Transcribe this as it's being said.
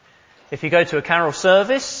If you go to a carol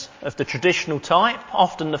service of the traditional type,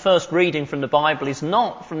 often the first reading from the Bible is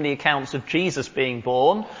not from the accounts of Jesus being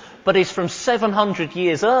born, but is from 700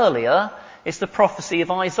 years earlier. It's the prophecy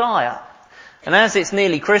of Isaiah. And as it's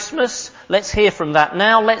nearly Christmas, let's hear from that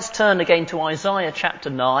now. Let's turn again to Isaiah chapter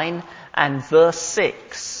 9 and verse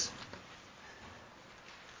 6.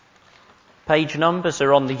 Page numbers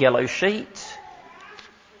are on the yellow sheet.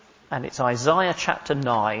 And it's Isaiah chapter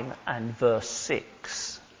 9 and verse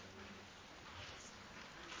 6.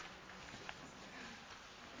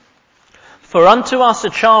 For unto us a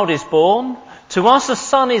child is born, to us a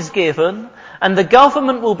son is given, and the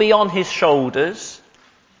government will be on his shoulders,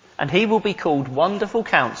 and he will be called Wonderful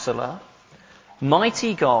Counselor,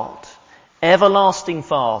 Mighty God, Everlasting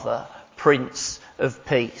Father, Prince of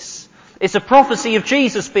Peace. It's a prophecy of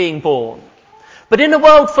Jesus being born. But in a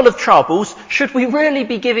world full of troubles, should we really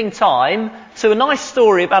be giving time to a nice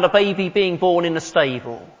story about a baby being born in a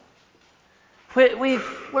stable?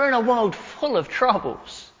 We're in a world full of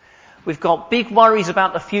troubles. We've got big worries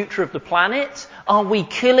about the future of the planet. Are we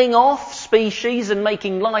killing off species and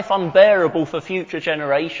making life unbearable for future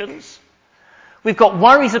generations? We've got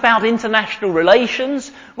worries about international relations,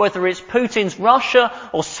 whether it's Putin's Russia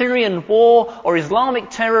or Syrian war or Islamic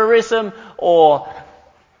terrorism or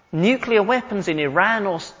nuclear weapons in Iran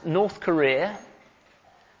or North Korea.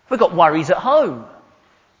 We've got worries at home.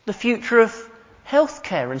 The future of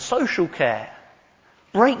healthcare and social care.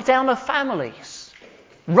 Breakdown of families.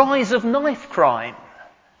 Rise of knife crime.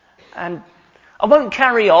 And I won't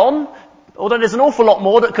carry on, although there's an awful lot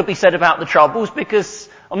more that could be said about the troubles, because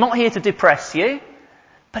I'm not here to depress you.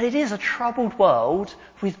 But it is a troubled world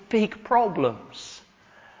with big problems.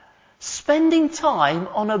 Spending time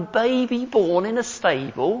on a baby born in a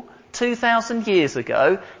stable 2,000 years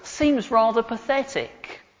ago seems rather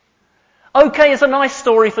pathetic. Okay, it's a nice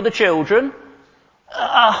story for the children,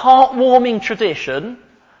 a heartwarming tradition,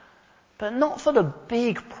 but not for the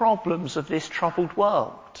big problems of this troubled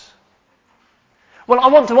world. Well, I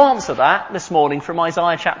want to answer that this morning from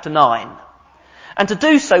Isaiah chapter 9. And to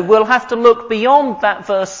do so, we'll have to look beyond that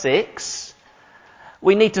verse 6.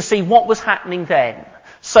 We need to see what was happening then.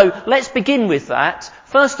 So let's begin with that.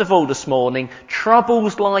 First of all this morning,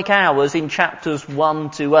 troubles like ours in chapters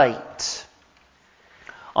 1 to 8.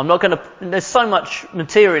 There's so much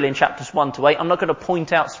material in chapters 1 to 8, I'm not going to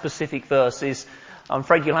point out specific verses. I'm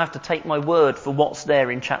afraid you'll have to take my word for what's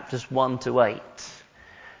there in chapters 1 to 8.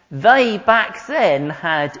 They back then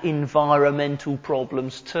had environmental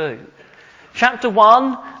problems too. Chapter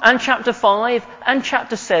 1 and chapter 5 and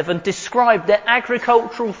chapter 7 describe their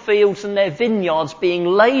agricultural fields and their vineyards being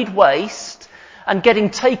laid waste and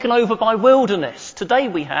getting taken over by wilderness. Today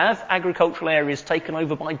we have agricultural areas taken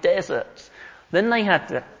over by deserts. Then they had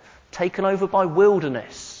them taken over by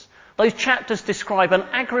wilderness. Those chapters describe an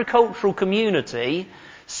agricultural community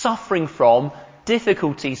suffering from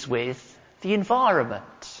difficulties with the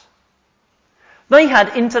environment. They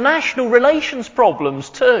had international relations problems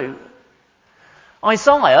too.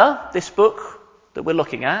 Isaiah, this book that we're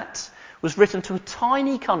looking at, was written to a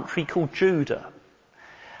tiny country called Judah.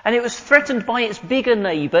 And it was threatened by its bigger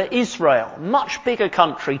neighbour, Israel, much bigger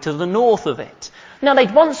country to the north of it. Now,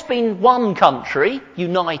 they'd once been one country,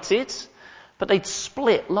 united, but they'd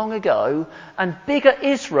split long ago, and bigger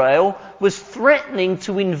Israel was threatening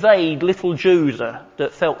to invade little Judah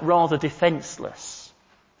that felt rather defenceless.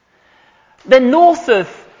 Then north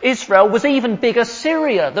of Israel was even bigger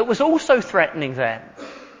Syria that was also threatening them.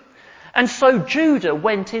 And so Judah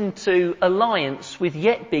went into alliance with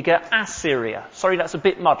yet bigger Assyria. Sorry, that's a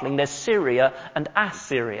bit muddling. There's Syria and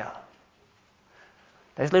Assyria.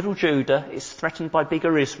 There's little Judah, is threatened by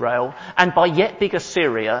bigger Israel and by yet bigger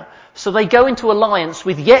Syria. So they go into alliance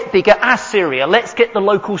with yet bigger Assyria. Let's get the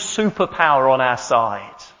local superpower on our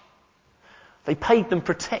side. They paid them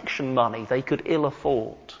protection money they could ill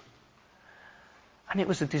afford. And it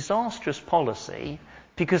was a disastrous policy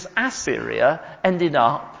because Assyria ended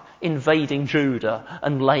up invading Judah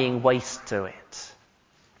and laying waste to it.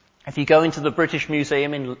 If you go into the British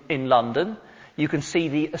Museum in London, you can see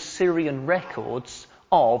the Assyrian records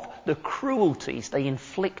of the cruelties they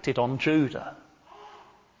inflicted on Judah.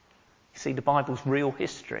 You see the Bible's real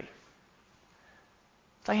history.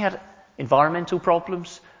 They had environmental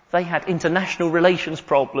problems. They had international relations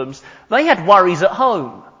problems. They had worries at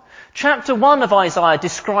home. Chapter 1 of Isaiah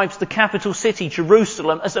describes the capital city,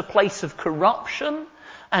 Jerusalem, as a place of corruption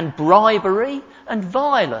and bribery and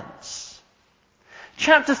violence.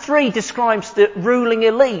 Chapter 3 describes the ruling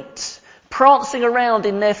elite prancing around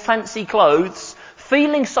in their fancy clothes,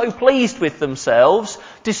 feeling so pleased with themselves,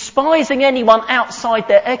 despising anyone outside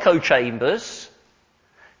their echo chambers,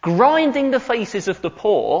 grinding the faces of the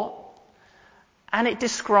poor, And it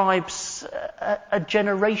describes a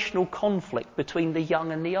generational conflict between the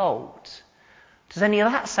young and the old. Does any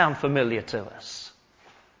of that sound familiar to us?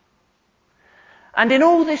 And in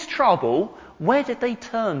all this trouble, where did they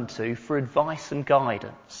turn to for advice and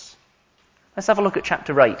guidance? Let's have a look at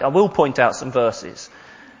chapter 8. I will point out some verses,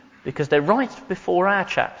 because they're right before our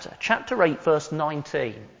chapter. Chapter 8, verse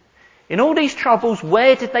 19. In all these troubles,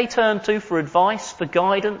 where did they turn to for advice, for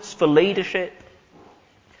guidance, for leadership?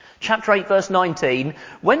 Chapter 8, verse 19.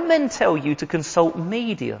 When men tell you to consult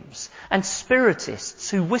mediums and spiritists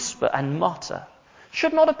who whisper and mutter,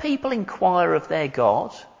 should not a people inquire of their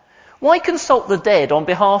God? Why consult the dead on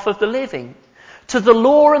behalf of the living? To the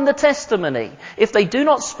law and the testimony, if they do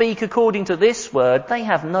not speak according to this word, they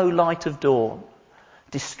have no light of dawn.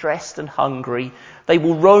 Distressed and hungry, they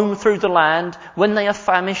will roam through the land. When they are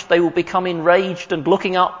famished, they will become enraged, and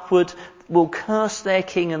looking upward will curse their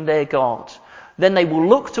king and their God. Then they will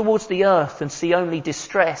look towards the earth and see only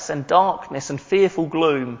distress and darkness and fearful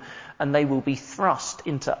gloom, and they will be thrust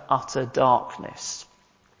into utter darkness.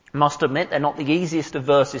 I must admit, they're not the easiest of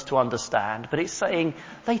verses to understand, but it's saying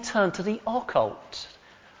they turn to the occult.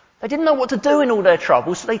 They didn't know what to do in all their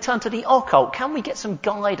troubles, so they turned to the occult. Can we get some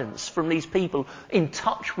guidance from these people in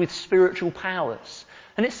touch with spiritual powers?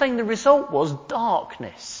 And it's saying the result was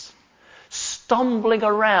darkness, stumbling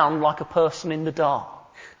around like a person in the dark.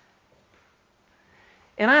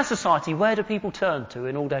 In our society, where do people turn to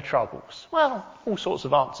in all their troubles? Well, all sorts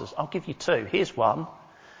of answers. I'll give you two. Here's one.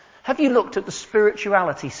 Have you looked at the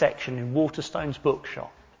spirituality section in Waterstone's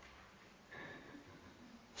bookshop?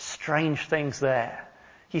 Strange things there.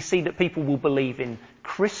 You see that people will believe in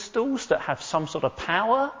crystals that have some sort of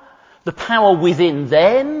power, the power within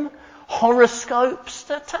them, horoscopes,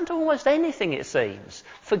 that turn to almost anything, it seems,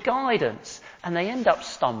 for guidance, and they end up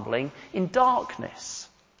stumbling in darkness.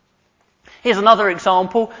 Here's another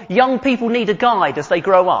example. Young people need a guide as they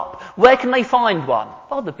grow up. Where can they find one?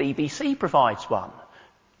 Well, the BBC provides one.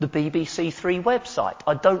 The BBC Three website.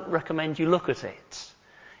 I don't recommend you look at it.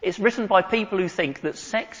 It's written by people who think that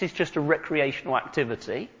sex is just a recreational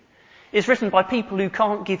activity. It's written by people who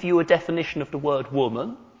can't give you a definition of the word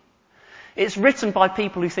woman. It's written by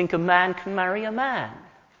people who think a man can marry a man.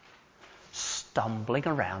 Stumbling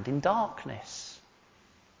around in darkness.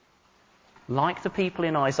 Like the people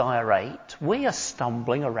in Isaiah 8, we are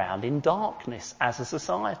stumbling around in darkness as a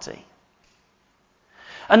society.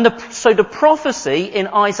 And so the prophecy in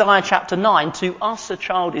Isaiah chapter 9, to us a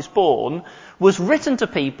child is born, was written to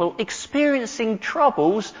people experiencing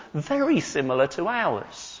troubles very similar to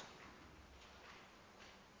ours.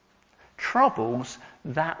 Troubles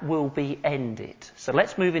that will be ended. So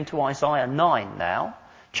let's move into Isaiah 9 now,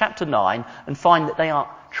 chapter 9, and find that they are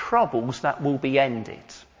troubles that will be ended.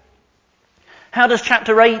 How does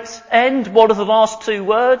chapter 8 end? What are the last two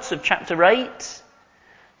words of chapter 8?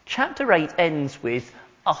 Chapter 8 ends with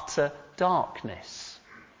utter darkness.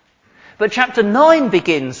 But chapter 9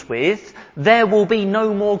 begins with, there will be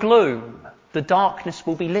no more gloom. The darkness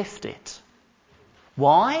will be lifted.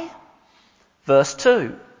 Why? Verse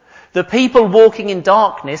 2. The people walking in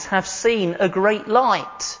darkness have seen a great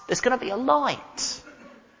light. There's going to be a light.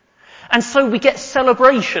 And so we get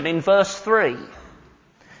celebration in verse 3.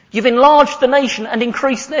 You've enlarged the nation and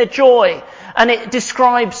increased their joy. And it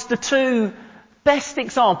describes the two best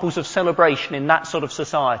examples of celebration in that sort of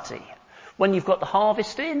society. When you've got the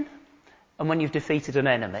harvest in and when you've defeated an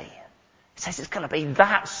enemy. It says it's going to be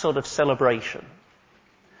that sort of celebration.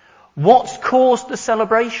 What's caused the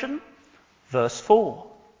celebration? Verse 4.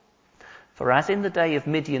 For as in the day of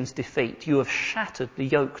Midian's defeat, you have shattered the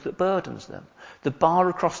yoke that burdens them, the bar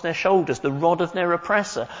across their shoulders, the rod of their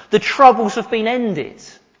oppressor. The troubles have been ended.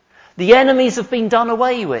 The enemies have been done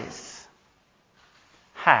away with.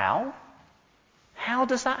 How? How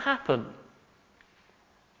does that happen?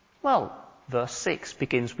 Well, verse 6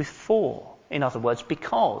 begins with for. In other words,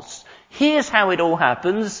 because. Here's how it all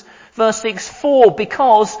happens. Verse 6, for,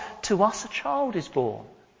 because to us a child is born.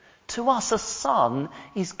 To us a son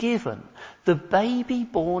is given. The baby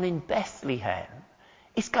born in Bethlehem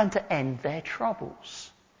is going to end their troubles.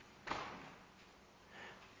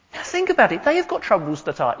 Now think about it. They have got troubles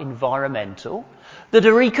that are environmental, that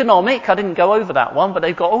are economic. I didn't go over that one, but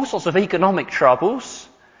they've got all sorts of economic troubles.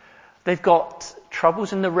 They've got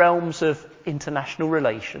troubles in the realms of international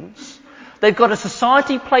relations. They've got a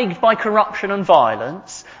society plagued by corruption and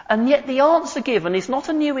violence, and yet the answer given is not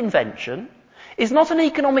a new invention, is not an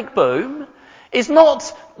economic boom, is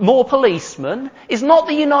not more policemen, is not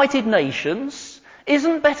the United Nations,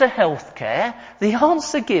 isn't better healthcare. The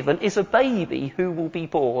answer given is a baby who will be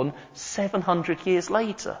born 700 years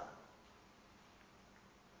later.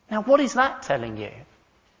 Now, what is that telling you?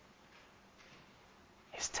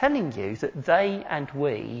 telling you that they and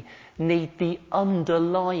we need the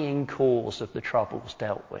underlying cause of the troubles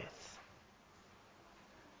dealt with.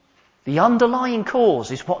 The underlying cause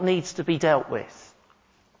is what needs to be dealt with.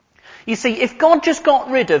 You see, if God just got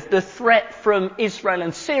rid of the threat from Israel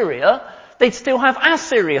and Syria, they'd still have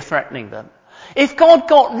Assyria threatening them. If God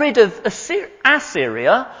got rid of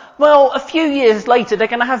Assyria, well, a few years later they're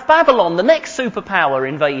going to have Babylon, the next superpower,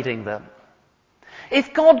 invading them.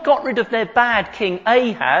 If God got rid of their bad king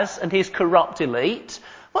Ahaz and his corrupt elite,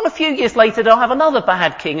 well, a few years later they'll have another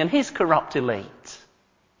bad king and his corrupt elite.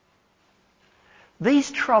 These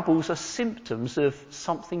troubles are symptoms of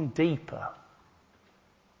something deeper.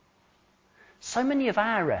 So many of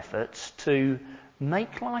our efforts to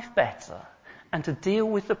make life better and to deal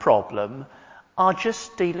with the problem are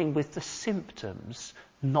just dealing with the symptoms,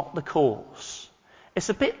 not the cause. It's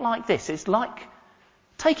a bit like this. It's like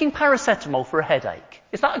taking paracetamol for a headache.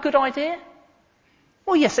 Is that a good idea?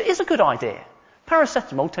 Well, yes, it is a good idea.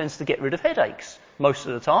 Paracetamol tends to get rid of headaches most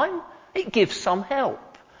of the time. It gives some help.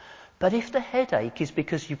 But if the headache is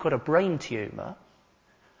because you've got a brain tumour,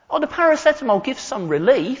 the paracetamol gives some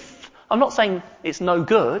relief. I'm not saying it's no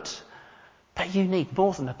good, but you need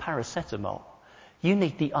more than a paracetamol. You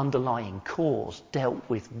need the underlying cause dealt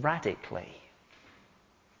with radically.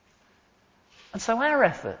 And so our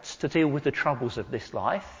efforts to deal with the troubles of this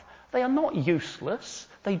life, they are not useless.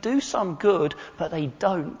 They do some good, but they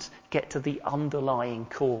don't get to the underlying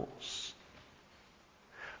cause.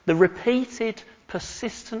 The repeated,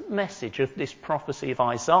 persistent message of this prophecy of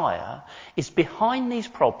Isaiah is behind these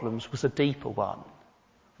problems was a deeper one.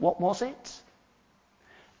 What was it?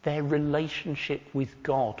 Their relationship with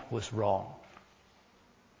God was wrong.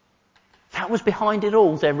 That was behind it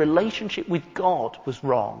all. Their relationship with God was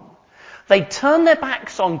wrong. They turned their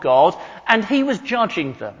backs on God and he was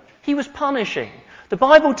judging them. He was punishing. The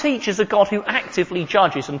Bible teaches a God who actively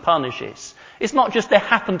judges and punishes. It's not just there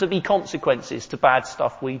happen to be consequences to bad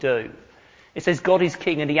stuff we do. It says God is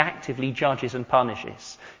king and he actively judges and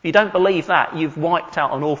punishes. If you don't believe that, you've wiped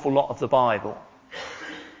out an awful lot of the Bible.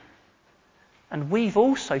 And we've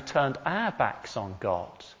also turned our backs on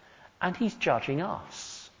God and he's judging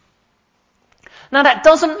us. Now that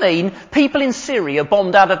doesn't mean people in Syria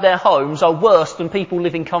bombed out of their homes are worse than people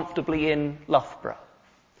living comfortably in Loughborough.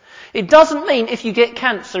 It doesn't mean if you get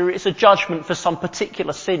cancer it's a judgment for some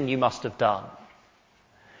particular sin you must have done.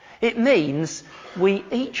 It means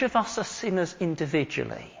each of us are sinners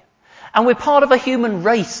individually. And we're part of a human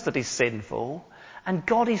race that is sinful. And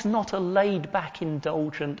God is not a laid-back,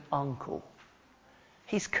 indulgent uncle.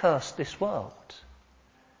 He's cursed this world.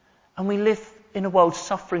 And we live in a world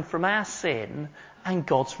suffering from our sin and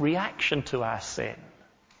God's reaction to our sin.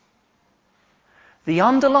 The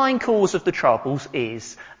underlying cause of the troubles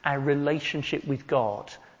is our relationship with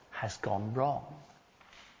God has gone wrong.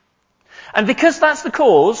 And because that's the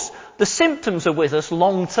cause, the symptoms are with us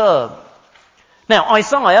long term. Now,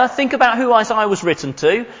 Isaiah, think about who Isaiah was written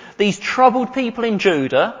to. These troubled people in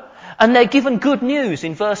Judah, and they're given good news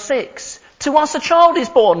in verse 6. To us a child is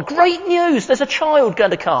born. Great news, there's a child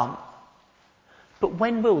going to come. But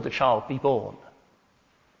when will the child be born?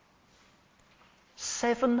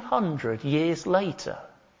 700 years later.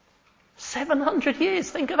 700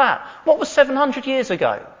 years, think of that. What was 700 years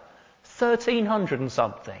ago? 1300 and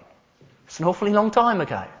something. It's an awfully long time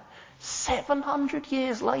ago. 700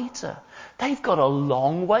 years later. They've got a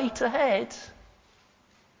long wait ahead.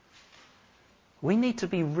 We need to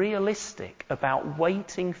be realistic about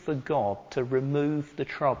waiting for God to remove the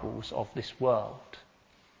troubles of this world.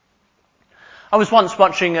 I was once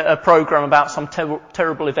watching a program about some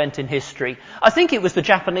terrible event in history. I think it was the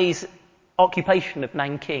Japanese occupation of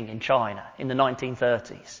Nanking in China in the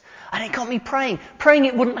 1930s. And it got me praying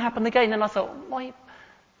it wouldn't happen again. And I thought, why?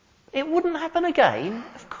 It wouldn't happen again?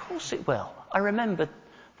 Of course it will. I remembered,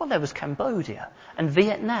 there was Cambodia and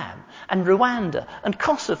Vietnam and Rwanda and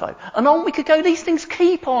Kosovo. And on we could go. These things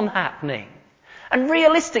keep on happening. And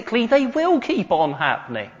realistically, they will keep on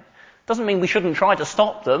happening. Doesn't mean we shouldn't try to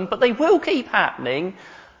stop them, but they will keep happening.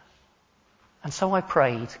 And so I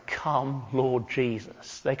prayed, come, Lord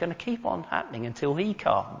Jesus. They're going to keep on happening until he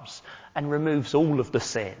comes and removes all of the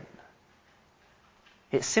sin.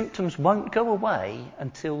 Its symptoms won't go away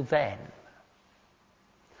until then.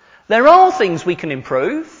 There are things we can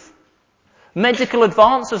improve. Medical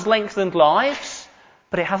advance has lengthened lives,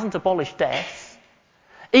 but it hasn't abolished death.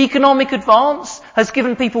 Economic advance has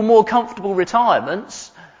given people more comfortable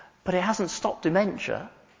retirements, but it hasn't stopped dementia.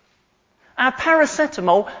 Our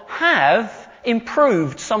paracetamol have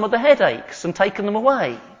improved some of the headaches and taken them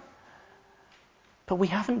away. But we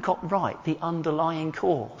haven't got right the underlying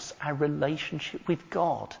cause. Our relationship with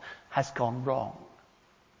God has gone wrong.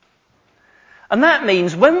 And that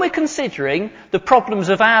means when we're considering the problems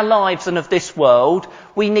of our lives and of this world,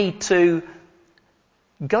 we need to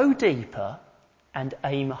go deeper and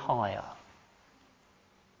aim higher.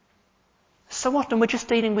 So often we're just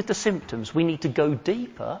dealing with the symptoms. We need to go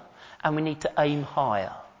deeper and we need to aim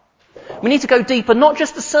higher. We need to go deeper, not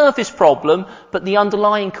just the surface problem, but the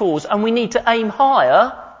underlying cause. And we need to aim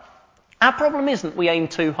higher. Our problem isn't we aim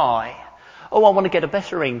too high. Oh, I want to get a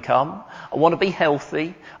better income. I want to be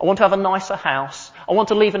healthy. I want to have a nicer house. I want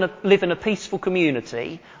to live in a peaceful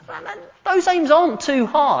community. Those aims aren't too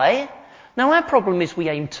high. Now, our problem is we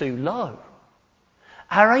aim too low.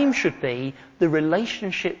 Our aim should be the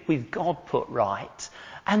relationship with God put right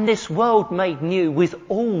and this world made new with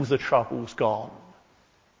all the troubles gone.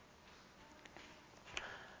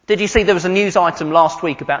 Did you see there was a news item last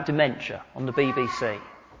week about dementia on the BBC?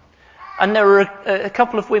 And there were a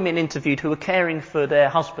couple of women interviewed who were caring for their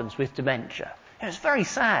husbands with dementia. It was very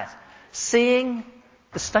sad, seeing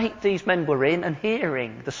the state these men were in and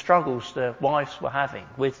hearing the struggles their wives were having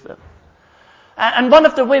with them. And one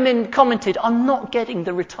of the women commented, "I'm not getting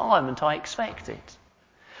the retirement I expected."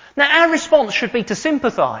 Now, our response should be to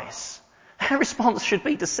sympathise. Our response should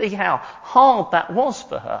be to see how hard that was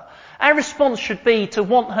for her. Our response should be to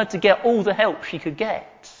want her to get all the help she could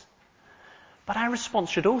get. But our response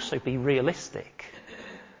should also be realistic.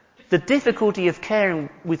 The difficulty of caring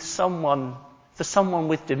for someone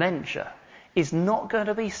with dementia is not going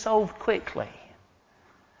to be solved quickly.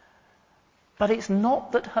 But it's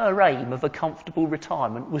not that her aim of a comfortable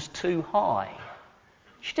retirement was too high.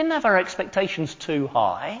 She didn't have her expectations too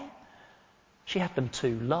high. She had them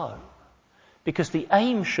too low. Because the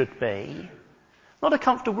aim should be not a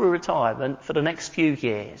comfortable retirement for the next few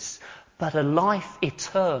years, but a life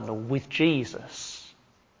eternal with Jesus,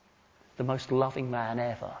 the most loving man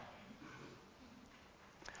ever.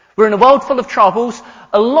 We're in a world full of troubles.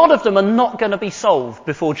 A lot of them are not going to be solved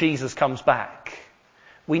before Jesus comes back.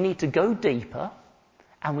 We need to go deeper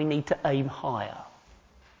and we need to aim higher.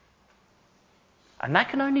 And that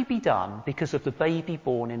can only be done because of the baby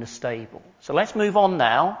born in a stable. So let's move on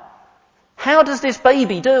now. How does this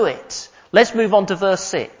baby do it? Let's move on to verse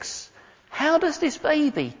 6. How does this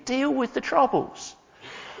baby deal with the troubles?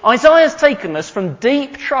 Isaiah's taken us from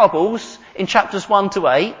deep troubles in chapters 1 to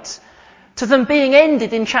 8 to them being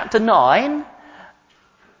ended in chapter 9.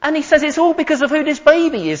 And he says it's all because of who this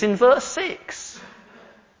baby is in verse 6.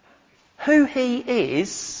 Who he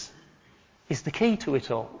is the key to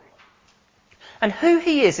it all. And who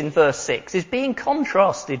he is in verse 6 is being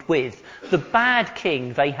contrasted with the bad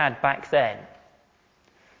king they had back then.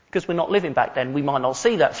 Because we're not living back then, we might not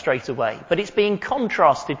see that straight away. But it's being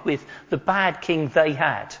contrasted with the bad king they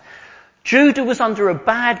had. Judah was under a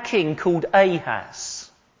bad king called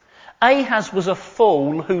Ahaz. Ahaz was a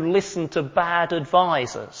fool who listened to bad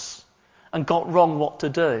advisors and got wrong what to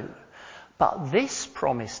do. But this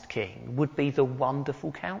promised king would be the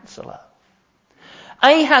wonderful counselor.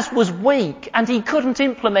 Ahaz was weak and he couldn't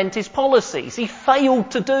implement his policies. He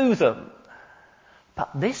failed to do them. But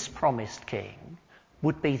this promised king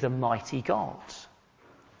would be the mighty God.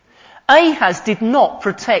 Ahaz did not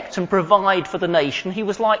protect and provide for the nation. He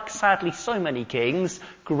was like, sadly, so many kings,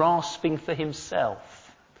 grasping for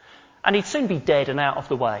himself. And he'd soon be dead and out of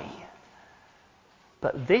the way.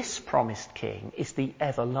 But this promised king is the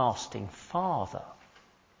everlasting Father.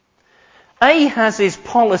 Ahaz's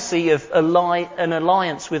policy of an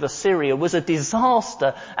alliance with Assyria was a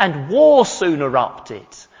disaster and war soon erupted.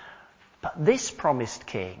 But this promised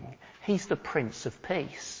king, he's the Prince of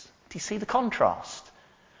Peace. Do you see the contrast?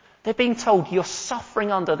 They're being told you're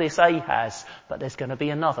suffering under this Ahaz, but there's going to be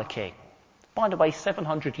another king. By the way,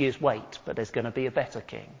 700 years wait, but there's going to be a better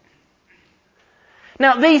king.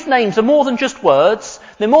 Now, these names are more than just words.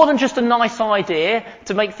 They're more than just a nice idea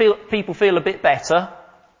to make people feel a bit better.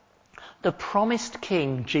 The promised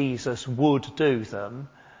king, Jesus, would do them.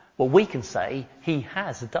 Well, we can say he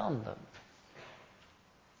has done them.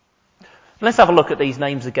 Let's have a look at these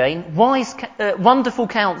names again. Wonderful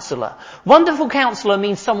Counselor. Wonderful Counselor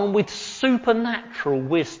means someone with supernatural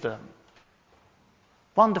wisdom.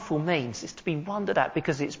 Wonderful means it's to be wondered at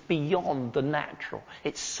because it's beyond the natural.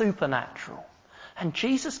 It's supernatural. And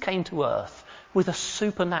Jesus came to earth with a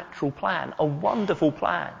supernatural plan, a wonderful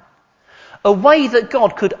plan. A way that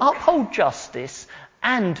God could uphold justice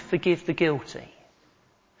and forgive the guilty.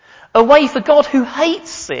 A way for God who hates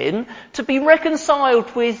sin to be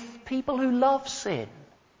reconciled with people who love sin.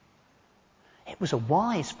 It was a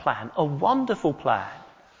wise plan, a wonderful plan.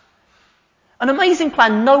 An amazing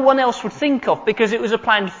plan no one else would think of because it was a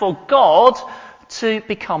plan for God to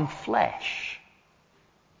become flesh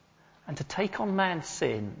and to take on man's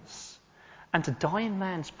sins and to die in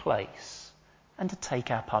man's place and to take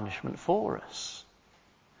our punishment for us.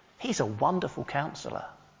 He's a wonderful counsellor.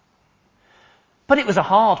 But it was a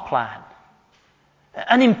hard plan.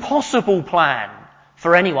 An impossible plan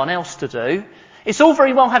for anyone else to do. It's all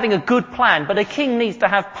very well having a good plan, but a king needs to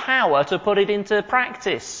have power to put it into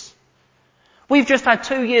practice. We've just had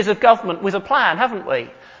 2 years of government with a plan, haven't we?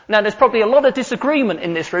 Now, there's probably a lot of disagreement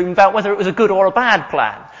in this room about whether it was a good or a bad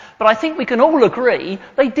plan. But I think we can all agree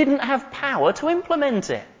they didn't have power to implement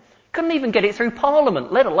it. Couldn't even get it through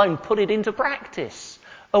Parliament, let alone put it into practice.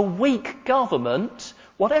 A weak government,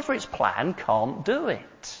 whatever its plan, can't do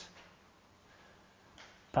it.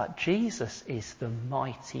 But Jesus is the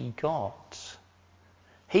mighty God.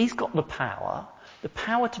 He's got the power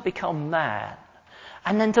to become man,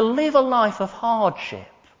 and then to live a life of hardship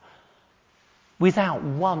without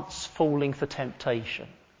once falling for temptation.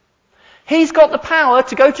 He's got the power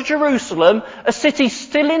to go to Jerusalem, a city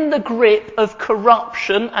still in the grip of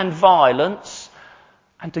corruption and violence,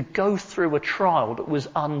 and to go through a trial that was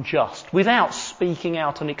unjust without speaking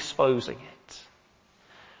out and exposing it.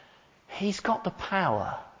 He's got the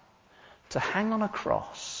power to hang on a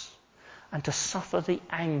cross and to suffer the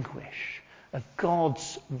anguish of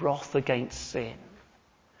God's wrath against sin.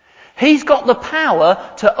 He's got the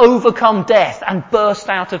power to overcome death and burst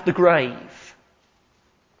out of the grave.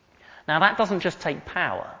 Now, that doesn't just take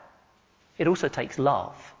power. It also takes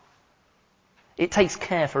love. It takes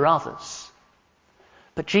care for others.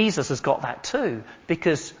 But Jesus has got that too,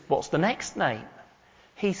 because what's the next name?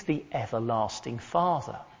 He's the everlasting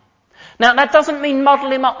Father. Now, that doesn't mean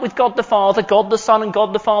muddle him up with God the Father. God the Son and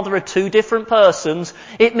God the Father are two different persons.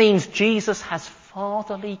 It means Jesus has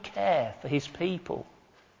fatherly care for his people.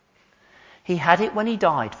 He had it when he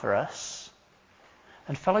died for us.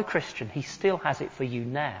 And fellow Christian, he still has it for you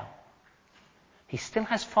now. He still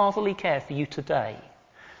has fatherly care for you today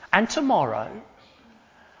and tomorrow.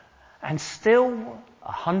 And still,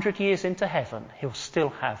 100 years into heaven, he'll still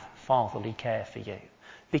have fatherly care for you.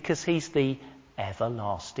 Because he's the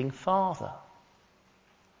everlasting Father.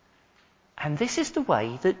 And this is the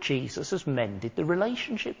way that Jesus has mended the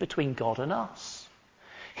relationship between God and us.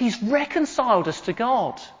 He's reconciled us to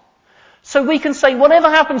God. So we can say, whatever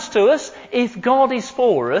happens to us, if God is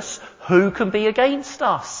for us, who can be against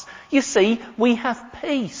us? You see, we have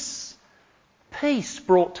peace. Peace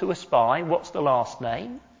brought to us by, what's the last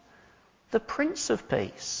name? The Prince of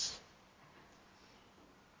Peace.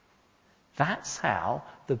 That's how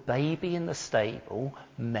the baby in the stable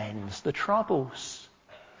mends the troubles.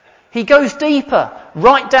 He goes deeper,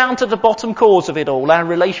 right down to the bottom cause of it all. Our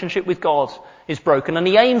relationship with God is broken, and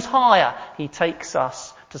he aims higher. He takes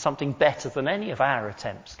us to something better than any of our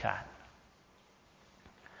attempts can.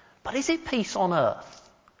 But is it peace on earth?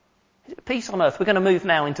 Is it peace on earth? We're going to move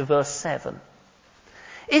now into verse 7.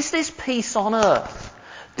 Is this peace on earth?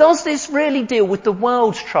 Does this really deal with the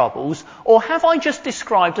world's troubles, or have I just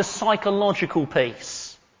described a psychological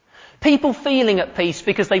peace? People feeling at peace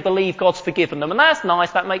because they believe God's forgiven them, and that's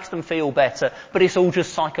nice, that makes them feel better, but it's all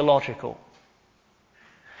just psychological.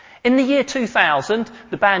 In the year 2000,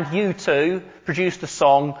 the band U2 produced a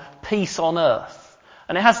song, Peace on Earth.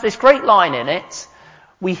 And it has this great line in it,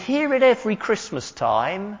 we hear it every Christmas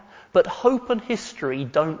time, but hope and history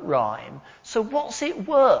don't rhyme. So what's it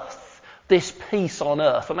worth, this peace on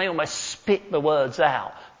earth? And they almost spit the words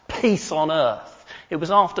out. Peace on earth. It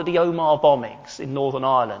was after the Omar bombings in Northern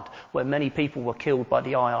Ireland, where many people were killed by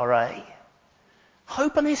the IRA.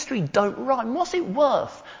 Hope and history don't rhyme. What's it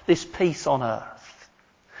worth, this peace on earth?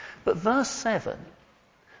 But verse 7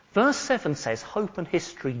 says hope and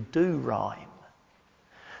history do rhyme.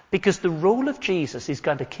 Because the rule of Jesus is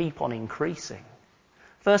going to keep on increasing.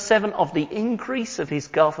 Verse 7, of the increase of his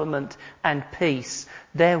government and peace,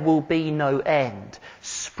 there will be no end,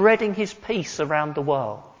 spreading his peace around the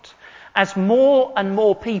world. As more and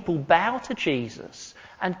more people bow to Jesus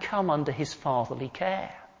and come under his fatherly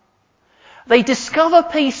care. They discover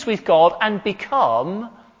peace with God and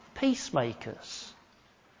become peacemakers.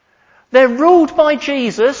 They're ruled by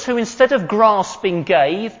Jesus, who instead of grasping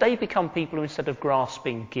gave. They become people who instead of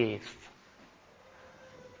grasping give.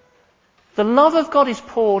 The love of God is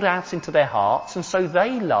poured out into their hearts, and so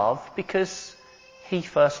they love because he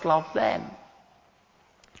first loved them.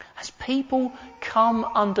 As people come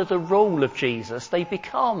under the rule of Jesus, they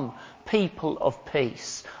become people of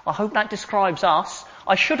peace. I hope that describes us.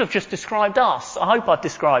 I should have just described us. I hope I've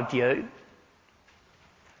described you.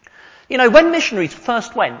 You know, when missionaries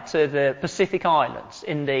first went to the Pacific Islands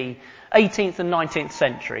in the 18th and 19th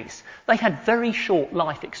centuries, they had very short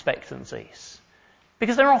life expectancies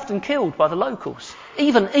because they're often killed by the locals,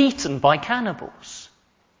 even eaten by cannibals.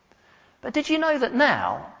 But did you know that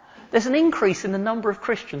now there's an increase in the number of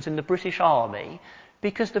Christians in the British Army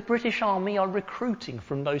because the British Army are recruiting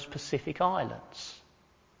from those Pacific islands.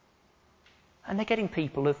 And they're getting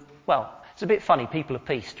people of, well, it's a bit funny, people of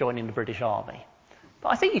peace joining the British Army. But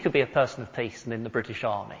I think you could be a person of peace and in the British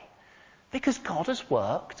Army. Because God has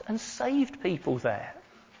worked and saved people there.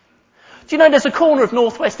 Do you know there's a corner of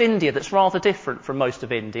northwest India that's rather different from most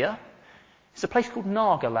of India? It's a place called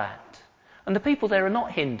Nagaland. And the people there are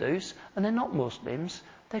not Hindus and they're not Muslims,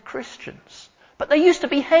 they're Christians. But they used to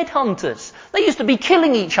be headhunters. They used to be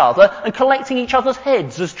killing each other and collecting each other's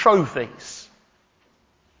heads as trophies.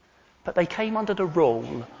 But they came under the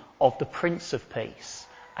rule of the Prince of Peace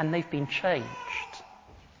and they've been changed.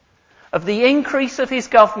 Of the increase of his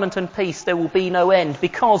government and peace there will be no end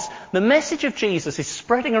because the message of Jesus is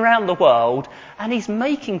spreading around the world and he's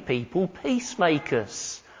making people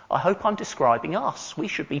peacemakers. I hope I'm describing us. We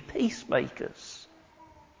should be peacemakers.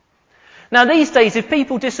 Now these days if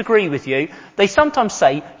people disagree with you, they sometimes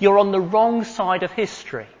say you're on the wrong side of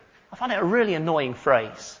history. I find it a really annoying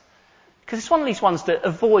phrase. Because it's one of these ones that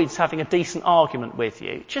avoids having a decent argument with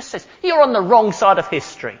you. It just says, you're on the wrong side of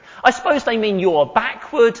history. I suppose they mean you're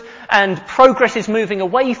backward and progress is moving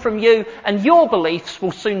away from you and your beliefs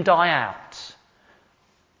will soon die out.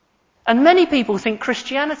 And many people think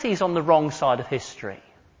Christianity is on the wrong side of history.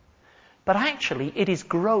 But actually it is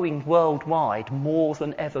growing worldwide more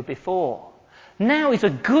than ever before. Now is a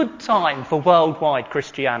good time for worldwide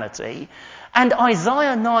Christianity. And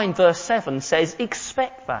Isaiah 9 verse 7 says,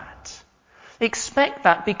 expect that. Expect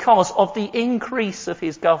that because of the increase of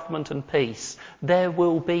his government and peace, there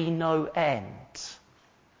will be no end.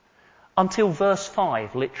 Until verse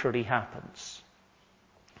 5 literally happens.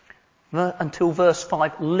 Until verse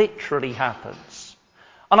 5 literally happens.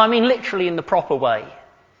 And I mean literally in the proper way.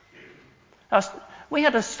 We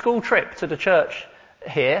had a school trip to the church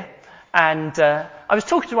here, and I was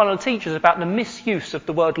talking to one of the teachers about the misuse of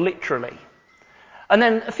the word literally. And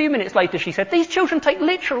then a few minutes later she said, these children take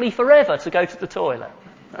literally forever to go to the toilet.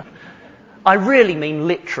 I really mean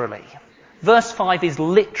literally. Verse 5 is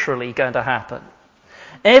literally going to happen.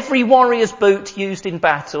 Every warrior's boot used in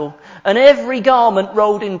battle and every garment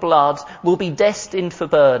rolled in blood will be destined for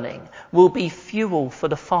burning, will be fuel for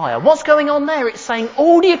the fire. What's going on there? It's saying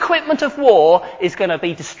all the equipment of war is going to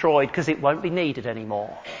be destroyed because it won't be needed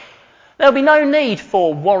anymore. There'll be no need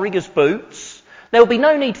for warrior's boots. There'll be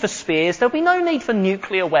no need for spears. There'll be no need for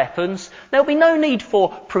nuclear weapons. There'll be no need for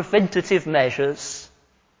preventative measures.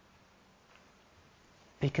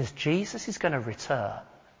 Because Jesus is going to return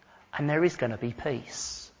and there is going to be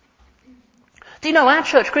peace. Do you know our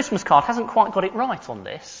church Christmas card hasn't quite got it right on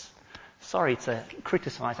this? Sorry to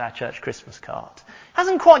criticise our church Christmas card.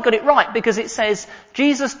 Hasn't quite got it right because it says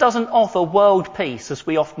Jesus doesn't offer world peace as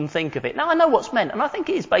we often think of it. Now I know what's meant and I think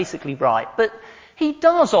it is basically right, but he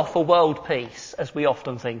does offer world peace as we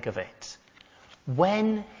often think of it.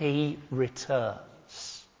 When he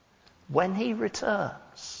returns. When he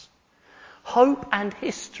returns. Hope and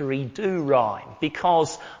history do rhyme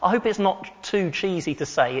because I hope it's not too cheesy to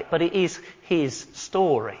say it, but it is his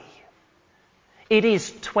story. It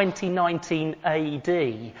is 2019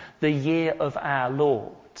 AD, the year of our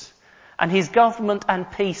Lord. And his government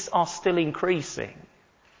and peace are still increasing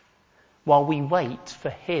while we wait for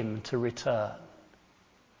him to return.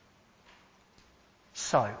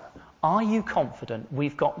 So, are you confident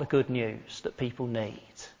we've got the good news that people need?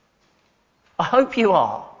 I hope you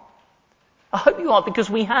are. I hope you are because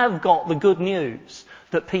we have got the good news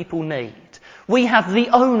that people need. We have the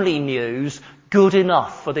only news good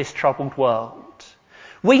enough for this troubled world.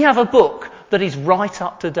 We have a book that is right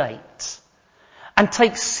up to date and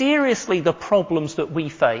takes seriously the problems that we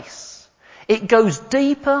face. It goes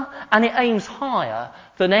deeper and it aims higher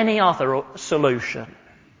than any other solution.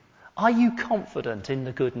 Are you confident in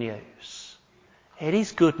the good news? It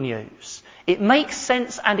is good news. It makes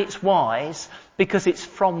sense and it's wise because it's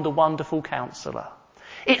from the wonderful Counselor.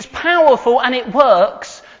 It's powerful and it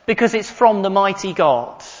works because it's from the mighty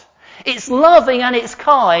God. It's loving and it's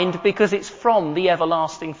kind because it's from the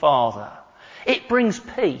everlasting Father. It brings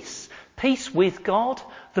peace. Peace with God,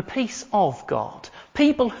 the peace of God.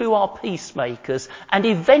 People who are peacemakers and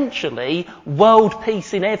eventually world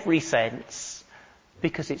peace in every sense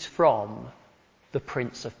because it's from the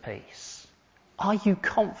Prince of Peace. Are you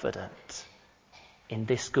confident in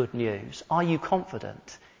this good news? Are you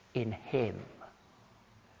confident in him?